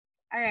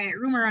All right,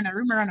 rumor runner,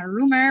 rumor runner,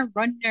 rumor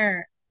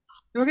runner.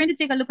 So we're going to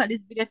take a look at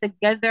this video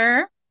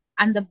together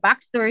and the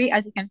backstory,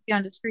 as you can see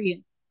on the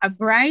screen. A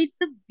bride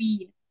to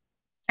be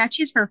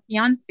catches her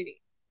fiance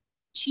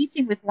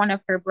cheating with one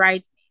of her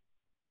bridesmaids.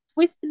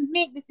 Twist and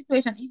make the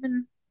situation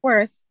even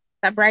worse.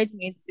 That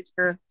bridesmaids is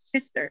her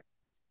sister.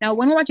 Now,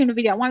 when we're watching the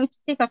video, I want you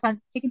to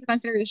take into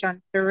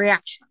consideration the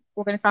reaction.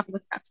 We're going to talk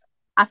about that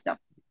after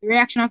the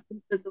reaction of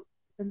the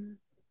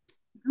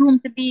groom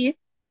to be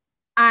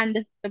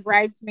and the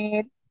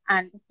bridesmaid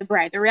and the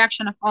bride. The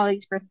reaction of all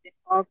these persons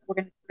involved. We're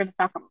gonna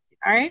talk about it.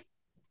 All right.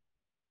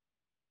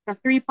 It's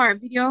a three-part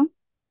video. I'm gonna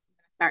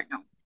start now.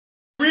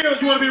 Real,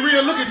 you want to be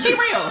real? Look at you. Be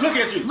real. Look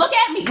at you. Look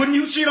at me. Wouldn't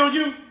you cheat on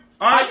you?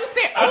 Are you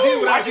serious? I did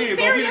what I Are you did,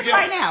 but we serious together.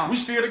 right now? We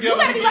still together.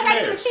 You better be like I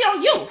didn't even cheat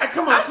on you. Hey,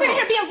 come on, I'm sitting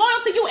here being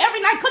loyal to you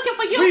every night, cooking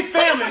for you. We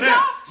family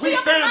now. We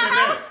family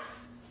now.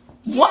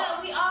 What?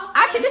 Yeah, we all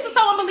This is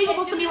so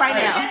unbelievable to me right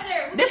now.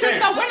 This is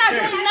so we're not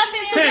doing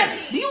nothing together.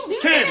 Do you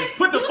Candace,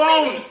 put the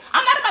phone.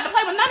 I'm not about to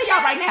play with none of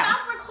y'all right now.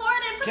 Stop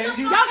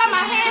recording. Y'all got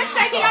my hands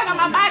shaking. Y'all got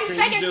my body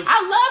shaking.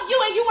 I love you,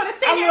 and you want to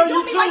sit here and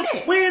do me like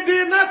this. We ain't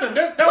did nothing.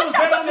 That was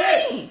that on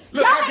that.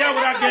 Look, I got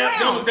what I got.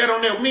 That was that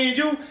on there. Me and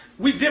you,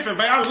 we different,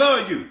 babe. I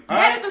love you.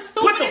 That's the stupidest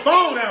Put the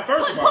phone down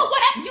first of all.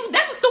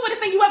 That's the stupidest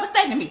thing you ever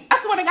said to me. I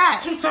swear to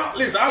God. You talk.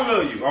 Listen, I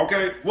love you.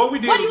 Okay, what we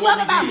did. What do you love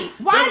we about did. me?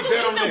 Why are you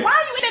that in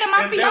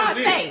my And that was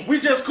fiance? it. We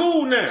just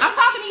cool now. I'm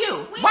talking to you.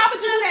 Why would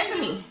you do that to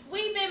me?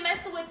 We've been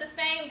messing with the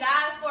same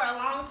guys for a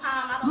long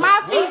time. I don't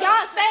My know.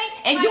 fiance,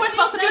 and you were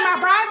supposed to be my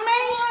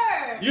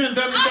bridesmaid? You done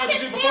done this type of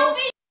shit still before?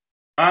 be.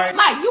 Alright.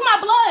 Like, you my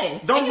blood.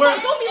 Don't and you worry.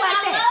 gonna do me like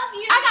I that. love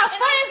you. I got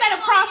friends that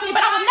have crossed me,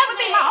 but I would never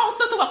think my own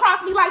sister would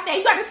cross me like that.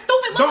 You got this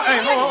stupid look. Hey,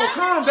 hold,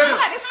 calm down.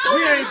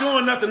 We ain't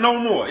doing nothing no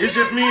more. It's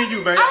just me and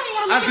you, baby.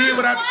 I did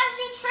what I. Why is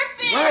you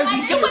tripping? Why is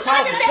you was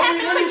talking? tripping that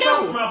happened Let me to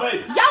talk you. to my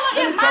baby. Y'all are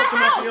Let in me my talk to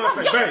my house.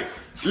 fiance, babe.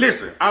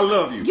 Listen, I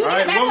love you. You All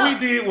right, need to what back we up.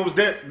 did was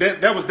that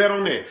was that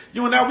on there.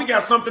 You and I, we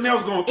got something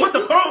else going. Put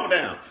the phone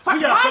down. We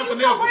got Why are something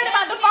you so else. worried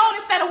about the phone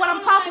instead of what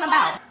I'm talking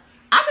about?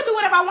 I can do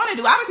whatever I want to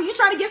do. Obviously, you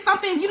trying to get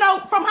something,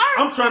 from her.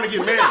 I'm trying to get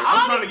married.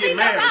 I'm trying to get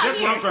married. That's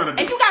what I'm trying to do.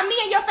 And you got me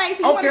in your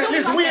face. And you Okay, wanna do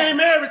listen, me we like ain't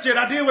that. married yet.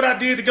 I did what I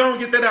did to go and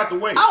get that out the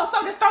way. Oh,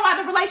 so just throw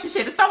out the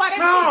relationship. Just throw out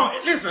everything. No,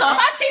 listen. So if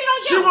I cheated on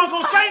you, She wasn't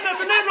gonna say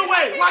nothing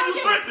anyway. Why you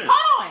tripping?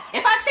 Hold on.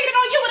 If I cheated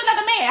on you with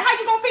another man, how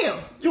you gonna feel?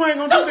 You ain't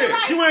gonna do Stupid, that.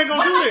 right? You ain't gonna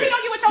What do if I that. cheat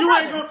on you with your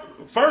ain't brother?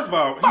 gonna. First of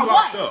all, For you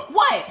locked up.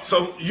 What?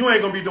 So you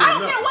ain't gonna be doing I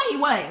don't nothing. care what he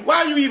was. Why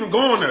are you even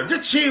going there?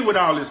 Just chill with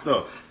all this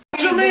stuff.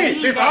 What you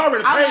mean? It's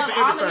already I paid love for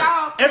all of everything.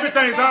 y'all.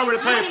 Everything's already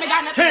You paid. ain't even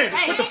got nothing to Candace,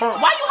 say. put the phone.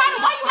 Why you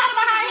hiding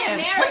behind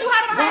him? What you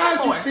hiding Why behind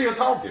is him you for? still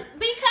talking?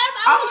 Because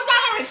Oh, you got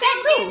him in check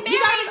too. You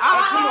got his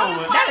come on,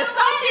 man. That is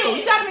so cute.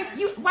 You got him in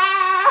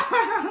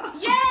wow.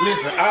 Yes.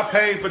 Listen, I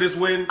paid for this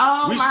wedding.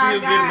 Oh We my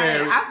still God. getting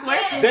married. I swear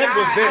to That God,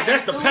 was that. I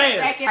That's the am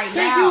past. right Can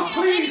now. you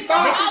please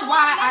stop? This is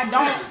why I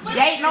don't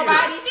date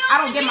nobody. I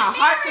don't give my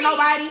heart to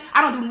nobody.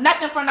 I don't do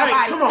nothing for nobody.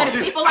 Hey, come on, Because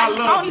listen, people I like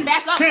love Tony, you.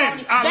 back up,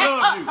 Candace, Tony. I Back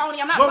love up, you. Tony.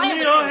 I'm not What playing me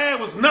with and her you. had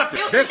was nothing.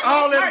 You That's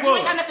all you that You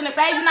ain't got was. nothing to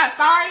say. You're not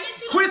sorry.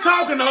 Quit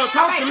talking to her.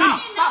 Talk to me.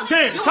 Talk.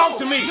 Candace, You talk move.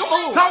 to me. You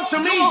move. Talk to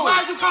me. You move.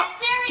 Why you call?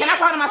 Can I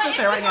talk to my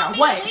sister right now?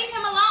 What? Leave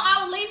him alone.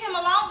 I will leave him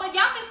alone. But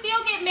y'all can still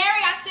get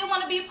married. I still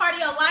want to be a part of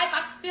your life.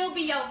 I can still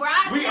be your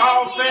bride. We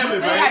all family,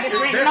 Still got baby.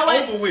 this ring. That's You know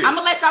what? over with. I'm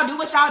gonna let y'all do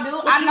what y'all do.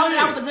 What I you know that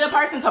I mean? was a good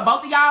person to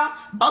both of y'all.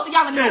 Both of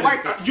y'all are doing Candace,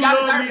 work it. you Y'all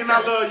love deserve me each and I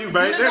other. love you,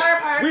 babe. You deserve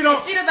her. We don't.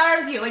 And she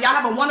deserves you. And y'all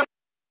have a wonderful.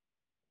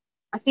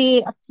 I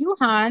see a few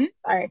hands.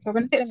 All right, so we're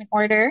gonna take them in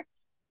order.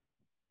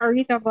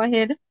 Aretha, go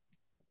ahead.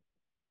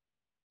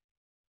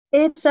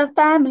 It's a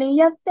family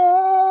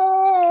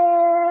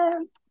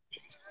affair.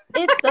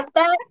 It's a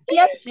family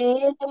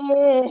affair.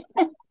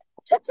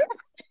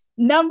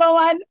 Number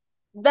one,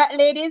 that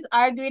lady is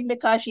arguing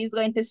because she's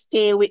going to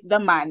stay with the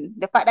man.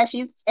 The fact that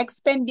she's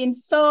expending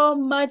so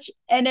much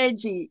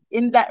energy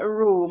in that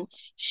room,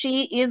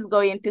 she is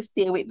going to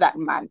stay with that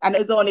man. And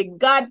it's only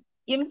God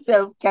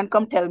himself can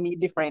come tell me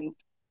different.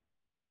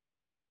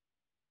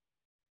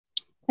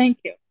 Thank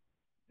you.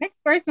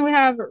 Next person we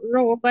have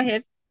Ro. Go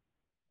ahead.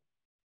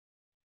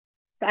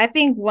 So I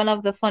think one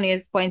of the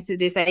funniest points to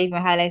this, I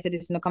even highlighted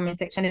this in the comment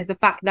section, is the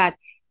fact that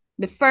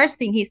the first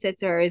thing he said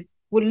to her is,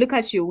 would look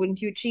at you,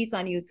 wouldn't you cheat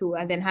on you too?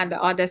 And then had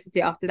the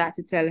audacity after that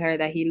to tell her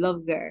that he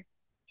loves her.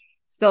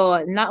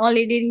 So not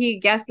only did he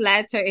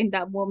gaslight her in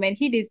that moment,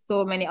 he did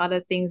so many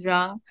other things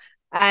wrong.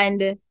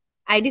 And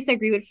I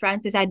disagree with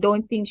Francis. I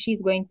don't think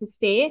she's going to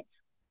stay.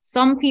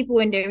 Some people,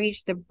 when they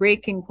reach the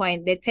breaking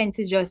point, they tend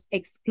to just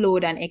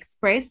explode and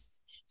express.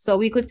 So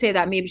we could say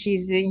that maybe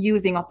she's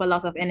using up a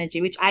lot of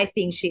energy, which I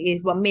think she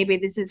is, but maybe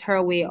this is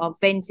her way of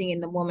venting in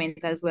the moment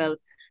as well,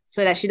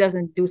 so that she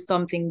doesn't do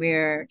something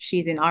where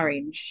she's in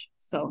orange.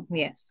 So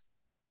yes.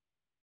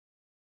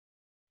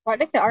 What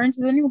they say, orange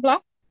is the new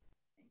black.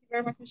 Thank you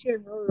very much for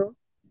sharing, Ro.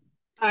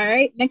 All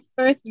right, next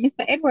person,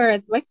 Mr.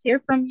 Edwards. Let's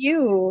hear from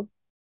you.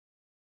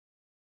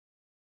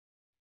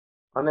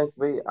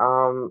 Honestly,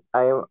 I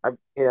am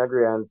in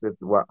agreement with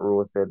what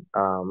Rose said,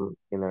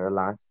 in her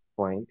last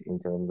point in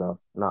terms of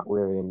not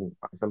wearing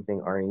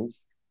something orange.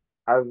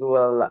 as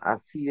well, I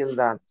feel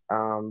that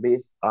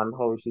based on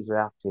how she's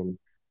reacting,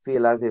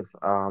 feel as if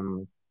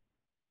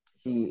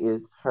she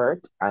is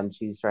hurt and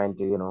she's trying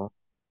to,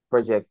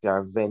 project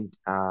or vent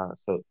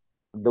so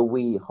the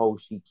way how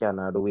she can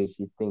or the way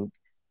she think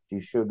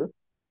she should.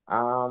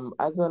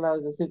 As well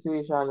as the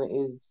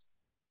situation is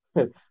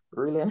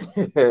really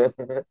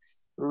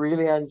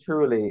really and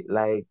truly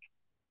like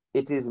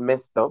it is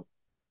messed up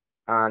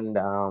and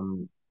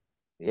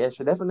yeah,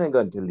 she's definitely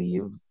going to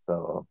leave.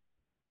 So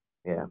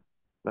yeah,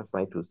 that's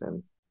my 2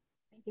 cents.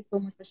 Thank you so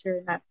much for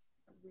sharing that.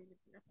 I really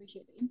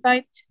appreciate the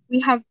insight.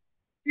 We have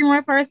three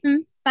more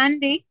persons.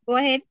 Sandy, go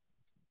ahead.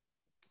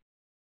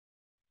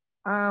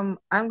 I'm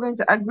going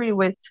to agree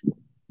with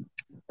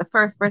the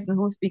first person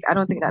who speak. I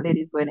don't think that lady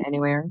is going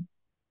anywhere.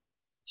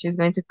 She's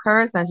going to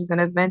curse and she's going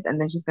to vent and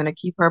then she's going to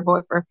keep her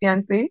boy for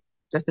fiance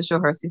just to show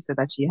her sister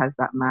that she has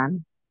that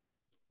man.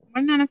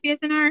 One on a faith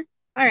in her.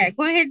 All right,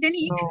 go ahead,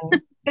 Denise. No,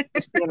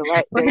 she's staying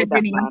right Go there with ahead, that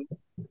Denise.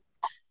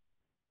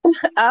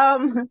 man.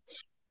 Um,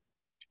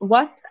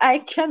 what I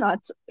cannot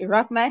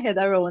wrap my head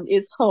around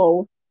is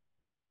how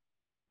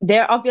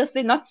they're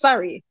obviously not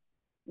sorry.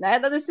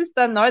 Neither the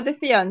sister nor the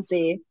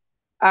fiance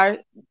are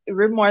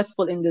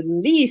remorseful in the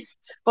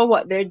least for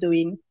what they're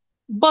doing.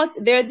 But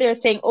they're there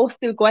saying, oh,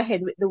 still go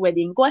ahead with the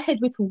wedding. Go ahead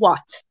with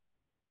what?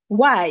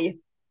 Why?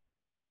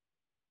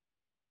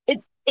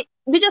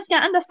 We just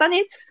can't understand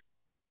it.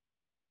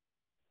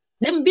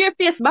 Them bare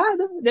face bad.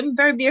 Them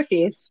very bare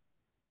face.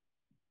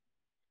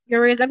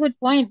 You raise a good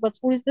point, but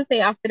who is to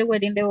say after the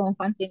wedding they won't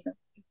continue?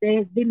 If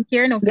they didn't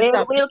care enough to They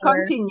stop will before.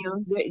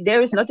 continue.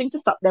 There is nothing to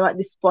stop them at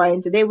this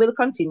point. They will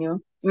continue.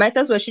 Might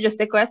as well she just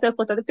take herself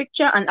out of the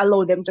picture and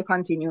allow them to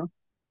continue.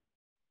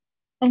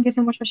 Thank you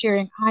so much for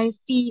sharing. I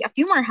see a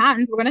few more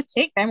hands. We're gonna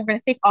take them. We're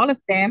gonna take all of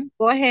them.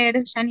 Go ahead,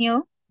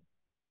 Shaniel,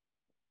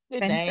 Good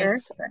night.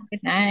 Spencer.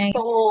 Good night.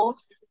 So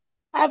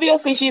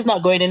obviously she's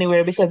not going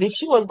anywhere because if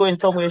she was going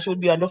somewhere, she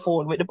would be on the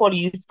phone with the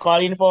police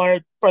calling for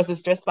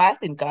persons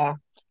trespassing. Car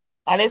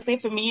honestly,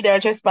 for me, they're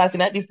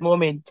trespassing at this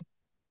moment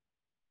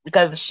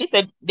because she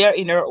said they're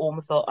in her home,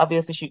 so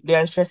obviously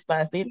they're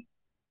trespassing.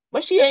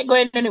 But she ain't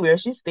going anywhere.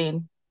 She's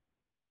staying.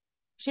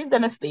 She's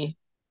gonna stay.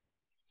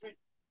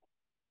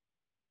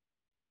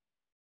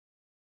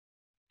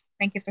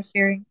 Thank you for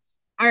sharing.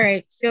 All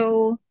right,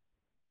 so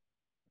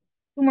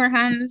two more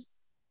hands.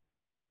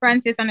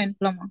 Francis and then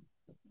Plummer.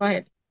 Go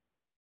ahead.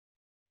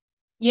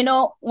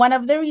 One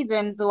of the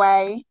reasons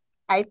why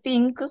I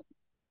think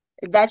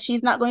that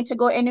she's not going to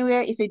go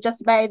anywhere is it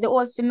just by the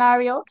whole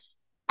scenario.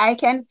 I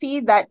can see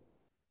that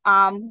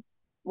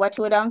what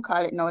would I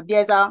call it now?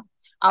 There's a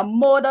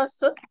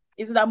modus,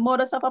 is it a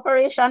modus of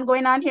operation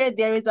going on here?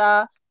 There is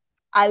a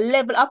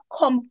level of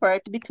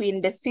comfort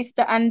between the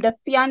sister and the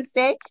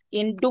fiance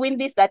in doing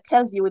this that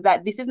tells you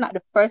that this is not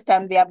the first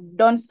time they have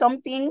done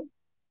something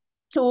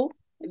to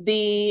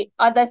the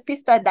other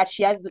sister that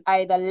she has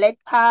either let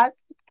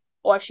past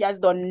or she has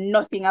done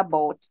nothing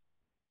about.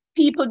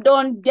 People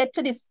don't get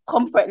to this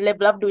comfort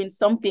level of doing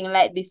something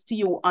like this to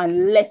you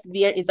unless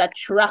there is a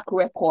track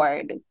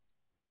record.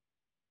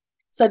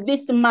 So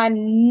this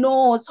man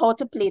knows how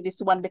to play this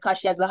one because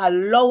she has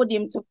allowed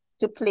him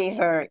to play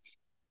her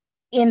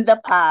in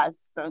the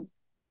past.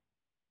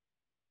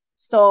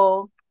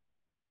 So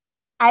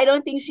I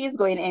don't think she's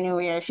going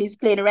anywhere. She's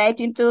playing right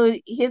into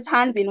his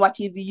hands in what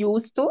he's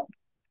used to.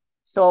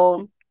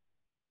 So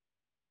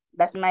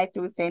that's my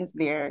 2 cents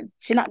there.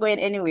 She's not going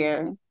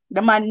anywhere.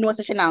 The man knows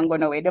that she's not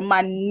going away. The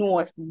man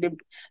knows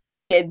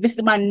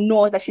this man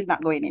knows that she's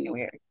not going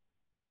anywhere.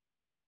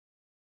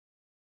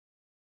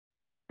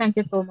 Thank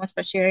you so much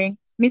for sharing.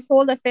 Miss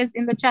Holder says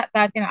in the chat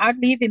that I'd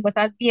leave him, but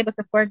I'd be able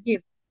to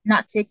forgive,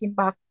 not take him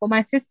back. For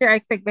my sister, I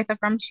expect better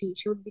from she.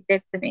 She would be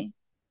dead to me.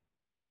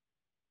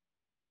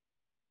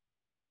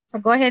 So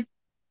go ahead,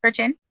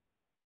 Gretchen.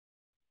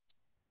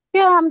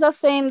 Yeah, I'm just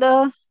saying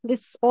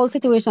this whole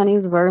situation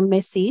is very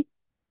messy.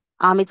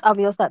 It's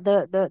obvious that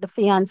the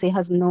fiance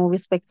has no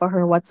respect for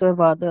her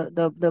whatsoever.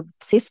 The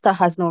sister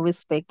has no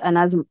respect, and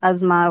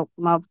as my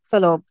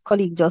fellow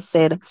colleague just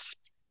said,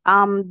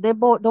 they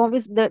both don't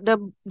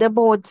they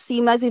both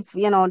seem as if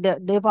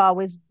they've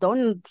always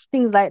done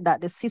things like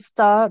that. The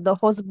sister, the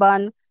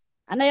husband,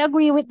 and I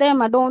agree with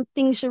them. I don't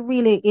think she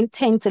really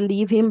intend to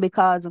leave him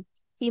because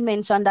he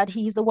mentioned that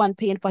he's the one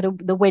paying for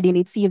the wedding.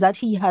 It seems that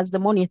he has the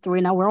money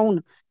thrown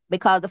around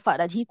because the fact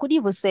that he could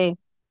even say,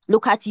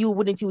 look at you,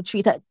 wouldn't you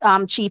cheat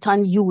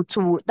on you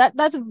too?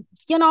 That's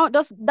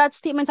just that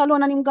statement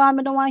alone and him gone.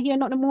 I don't want to hear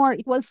nothing more.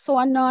 It was so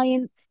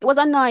annoying. It was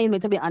annoying me,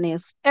 to be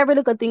honest. Every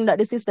little thing that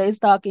the sister is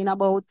talking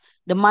about,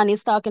 the man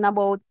is talking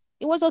about,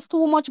 it was just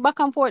too much back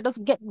and forth.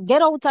 Just get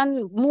out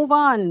and move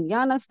on. You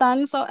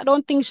understand? So I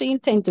don't think she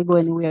intend to go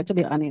anywhere, to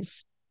be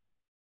honest.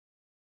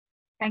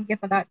 Thank you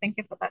for that. Thank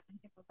you for that.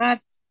 Thank you for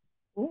that.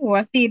 Oh,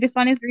 I see this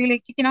one is really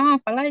kicking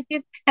off. I like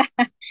it.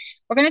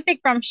 We're gonna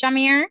take from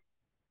Shamir,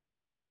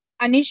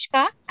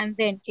 Anishka, and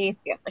then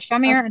Kesia. So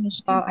Shamir,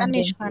 Anishka, and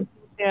then Anishka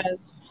has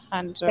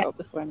hands yeah. up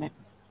before me.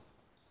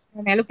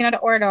 When I'm looking at the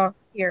order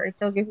here, it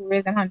tells you who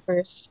raised their hand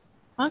first.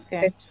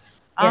 Okay. Sept.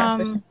 Yeah,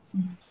 so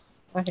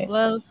go ahead.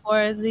 Well,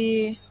 for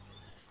the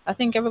I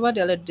think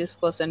everybody already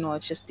discussed and know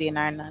if she's staying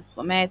or not.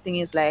 But my thing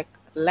is like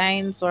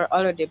lines were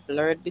already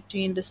blurred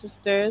between the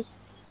sisters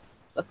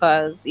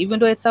because even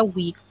though it's a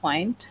weak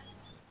point,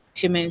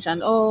 she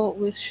mentioned, "Oh,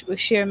 we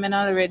share men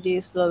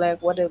already, so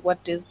like, what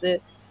is the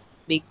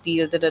big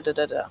deal?" Da da da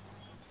da da.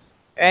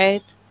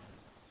 Right?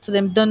 So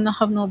them don't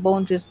have no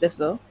boundaries there.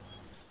 So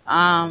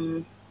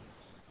um,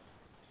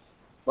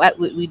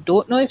 we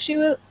don't know if she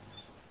will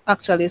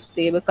actually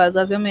stay because,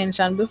 as you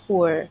mentioned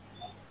before,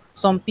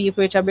 some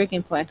people reach a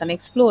breaking point and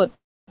explode.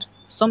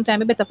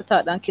 Sometimes it better to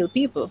talk than kill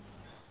people,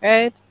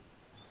 right?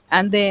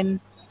 And then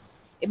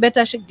it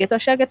better she get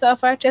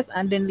off her chest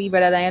and then leave her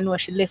than you know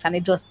she left and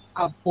it just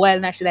a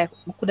boil and she like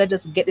could have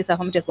just get this off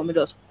my chest but me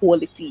just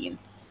hold it in.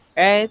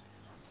 Right?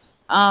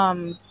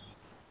 Um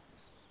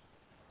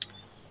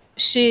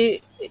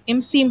she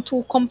him seemed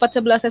too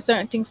comfortable as a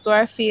certain things to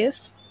her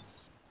face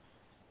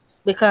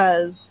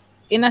because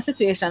in a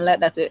situation like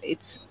that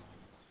it's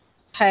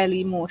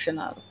highly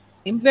emotional.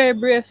 Him very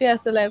brave here,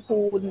 so like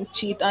who wouldn't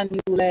cheat on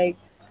you like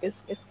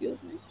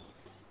excuse me.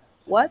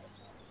 What?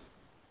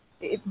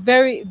 It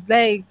very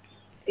like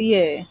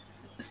yeah.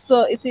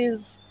 So it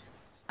is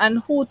and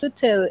who to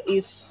tell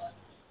if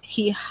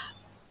he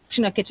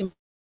she not catch him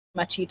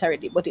a cheat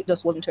already, but it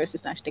just wasn't her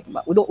sister and she take him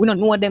back. We don't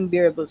know them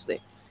variables there,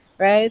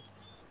 right?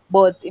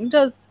 But him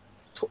just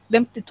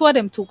them the two of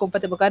them too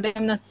compatible because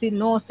them not see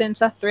no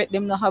sense of threat,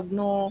 them not have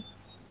no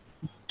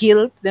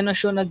guilt, them not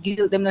show no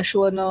guilt, them not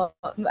show no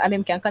and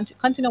them can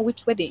continue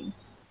which wedding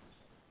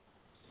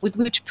with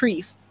which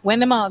priest. When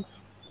them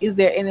asks, is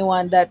there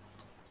anyone that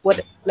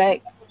would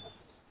like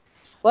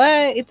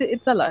well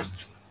it's a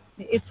lot.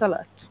 It's a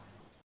lot.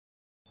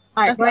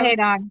 All right, That's go all. ahead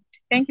on.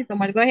 Thank you so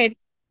much. Go ahead,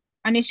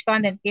 Anishka,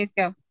 and then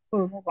Casey.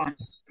 We'll move on.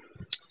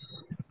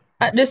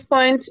 At this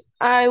point,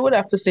 I would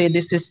have to say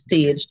this is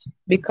staged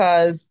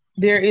because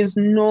there is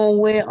no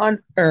way on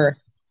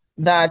earth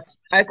that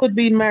I could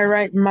be in my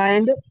right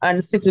mind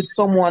and sit with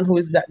someone who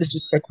is that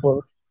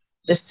disrespectful.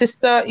 The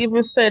sister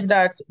even said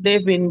that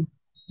they've been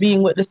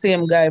being with the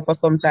same guy for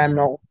some time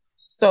now.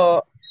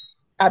 So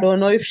I don't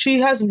know if she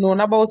has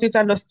known about it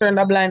and just turned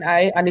a blind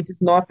eye and it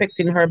is not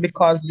affecting her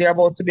because they're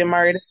about to be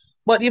married.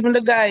 But even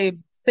the guy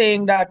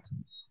saying that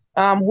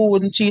who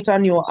wouldn't cheat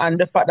on you and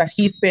the fact that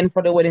he's paying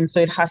for the wedding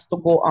so it has to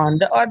go on.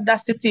 The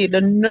audacity,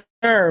 the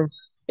nerve.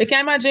 You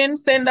can imagine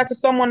saying that to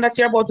someone that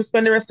you're about to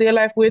spend the rest of your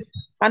life with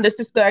and the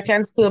sister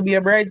can still be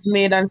a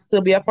bridesmaid and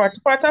still be a part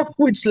of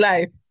which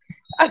life?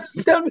 And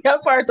still be a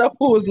part of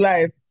whose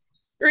life?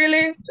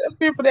 Really?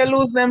 People they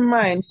lose their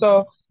mind.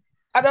 So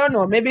I don't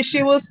know. Maybe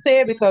she will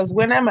stay because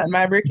when I'm at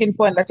my breaking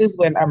point, that is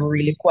when I'm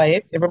really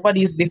quiet.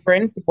 Everybody is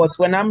different, but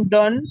when I'm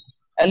done,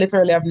 I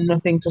literally have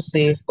nothing to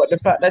say. But the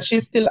fact that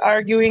she's still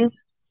arguing,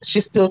 she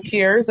still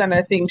cares, and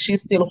I think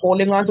she's still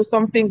holding on to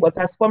something. But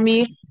as for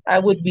me, I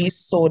would be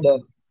so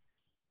done.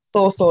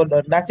 So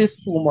done. That is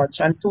too much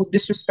and too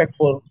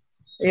disrespectful.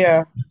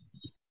 Yeah.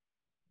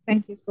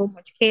 Thank you so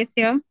much,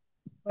 Casey. Go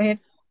ahead.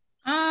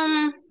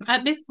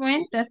 At this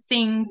point, I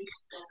think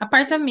a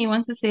part of me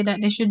wants to say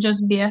that they should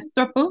just be a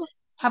throuple,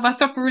 have a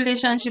throuple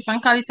relationship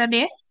and call it a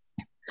day.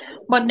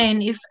 But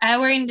then if I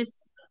were in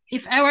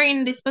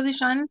this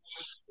position,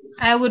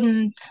 I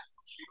wouldn't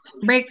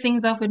break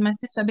things off with my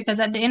sister because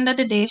at the end of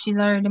the day, she's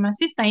already my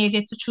sister. You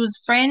get to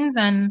choose friends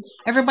and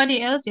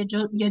everybody else. You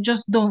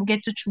just don't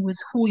get to choose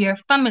who your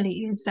family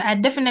is. So I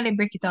definitely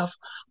break it off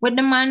with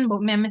the man,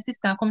 but me and my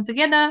sister come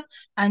together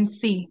and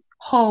see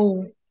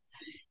how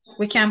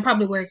we can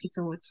probably work it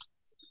out.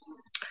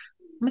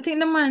 I think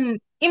the man,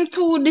 him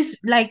too, this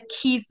like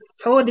he's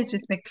so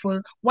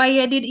disrespectful. Why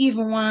you did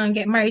even want to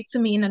get married to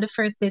me in the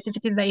first place? If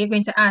it is that you're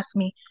going to ask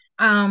me,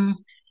 um,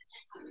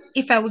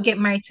 if I would get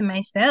married to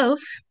myself.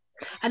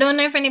 I don't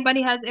know if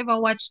anybody has ever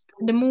watched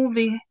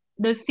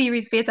the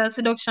series Fatal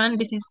Seduction.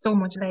 This is so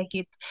much like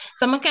it.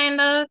 So I kind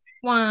of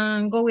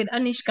want to go with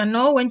Anishka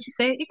now when she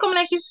say it come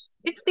like it's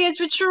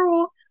staged with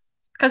true.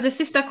 Because the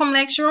sister come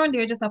like Sharon,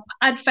 they just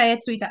add fire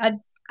to it,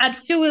 add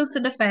fuel to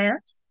the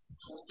fire.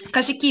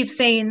 Because she keeps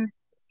saying,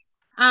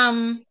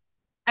 um,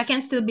 I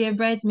can still be a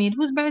bridesmaid.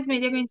 Whose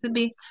bridesmaid you're going to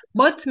be?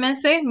 But me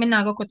say, me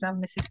not go cut off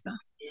my sister.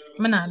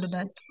 Me not do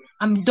that.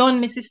 I'm done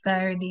my sister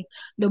already.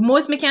 The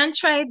most me can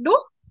try do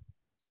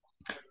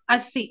I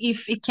see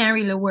if it can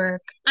really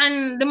work.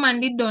 And the man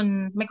did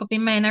done make up his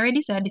mind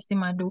already, so this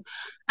him a do.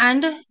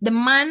 And the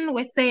man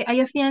will say, are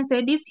your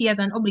fiancé this? He has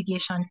an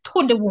obligation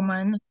to the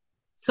woman.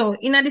 So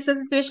in a this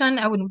situation,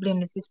 I wouldn't blame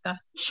the sister.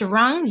 She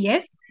wrong,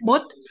 yes,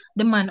 but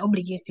the man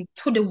obligated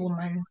to the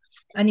woman.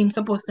 And him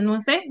supposed to know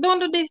say, don't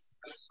do this.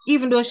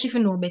 Even though she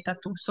feel know better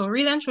too. So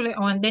really and truly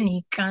on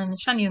Denny and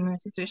Shani in my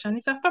situation.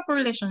 It's a proper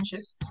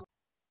relationship.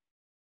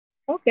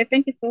 Okay,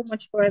 thank you so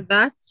much for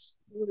that.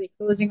 We'll be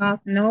closing off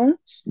now.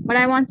 But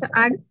I want to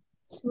add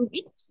to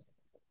it,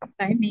 if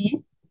I may.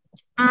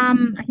 I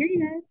hear you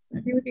guys. I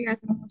agree with you guys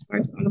for the most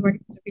part to all of our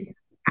different opinions.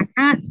 I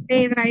can't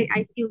say that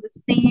I feel the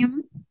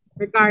same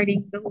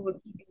regarding the whole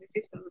keeping the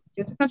system.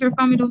 Just because your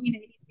family don't mean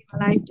that you need to be in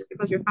my life, just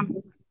because your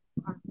family doesn't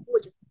are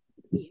good to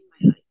be in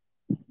my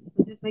life.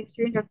 It's just like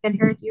strangers can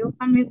hurt you.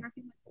 Families are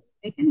human.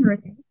 They can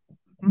hurt you.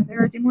 Sometimes they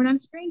hurt you more than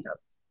strangers,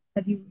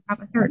 that you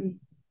have a certain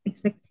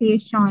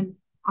expectation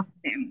of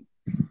them.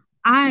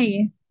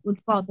 I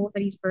would call both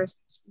of these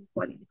persons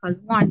equally because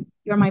one,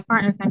 you're my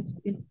partner, and I'm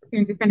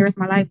to spend the rest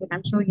of my life with.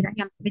 I'm showing you that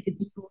I'm committed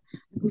to you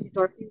and committed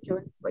to our future,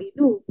 and that's what you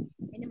do.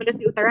 And you just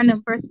be with a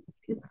random person,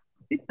 my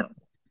sister,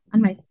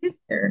 and my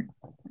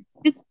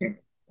sister.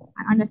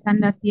 I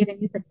understand that you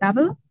didn't use the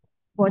double,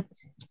 but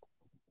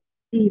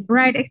the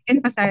bride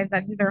emphasized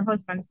that these are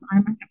husbands. So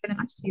I'm going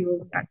to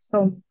assume that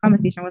some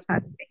conversation was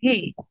had to say,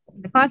 hey,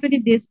 in the past we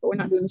did this, but we're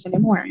not doing this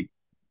anymore.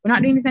 We're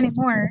not doing this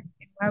anymore.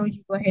 Why would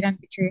you go ahead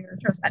and betray her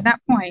trust? At that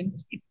point,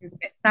 if you've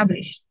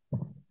established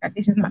that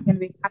this is not going to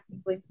be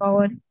happening going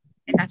forward,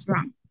 then that's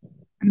wrong.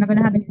 I'm not going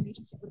to have any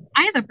relationship with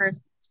either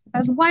person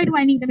because why do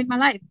I need them in my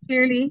life?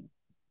 Clearly,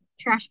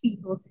 trash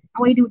people.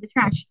 How do you do with the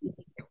trash? You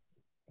take those.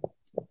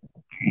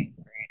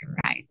 All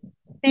right.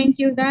 Thank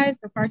you guys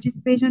for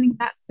participating in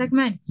that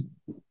segment.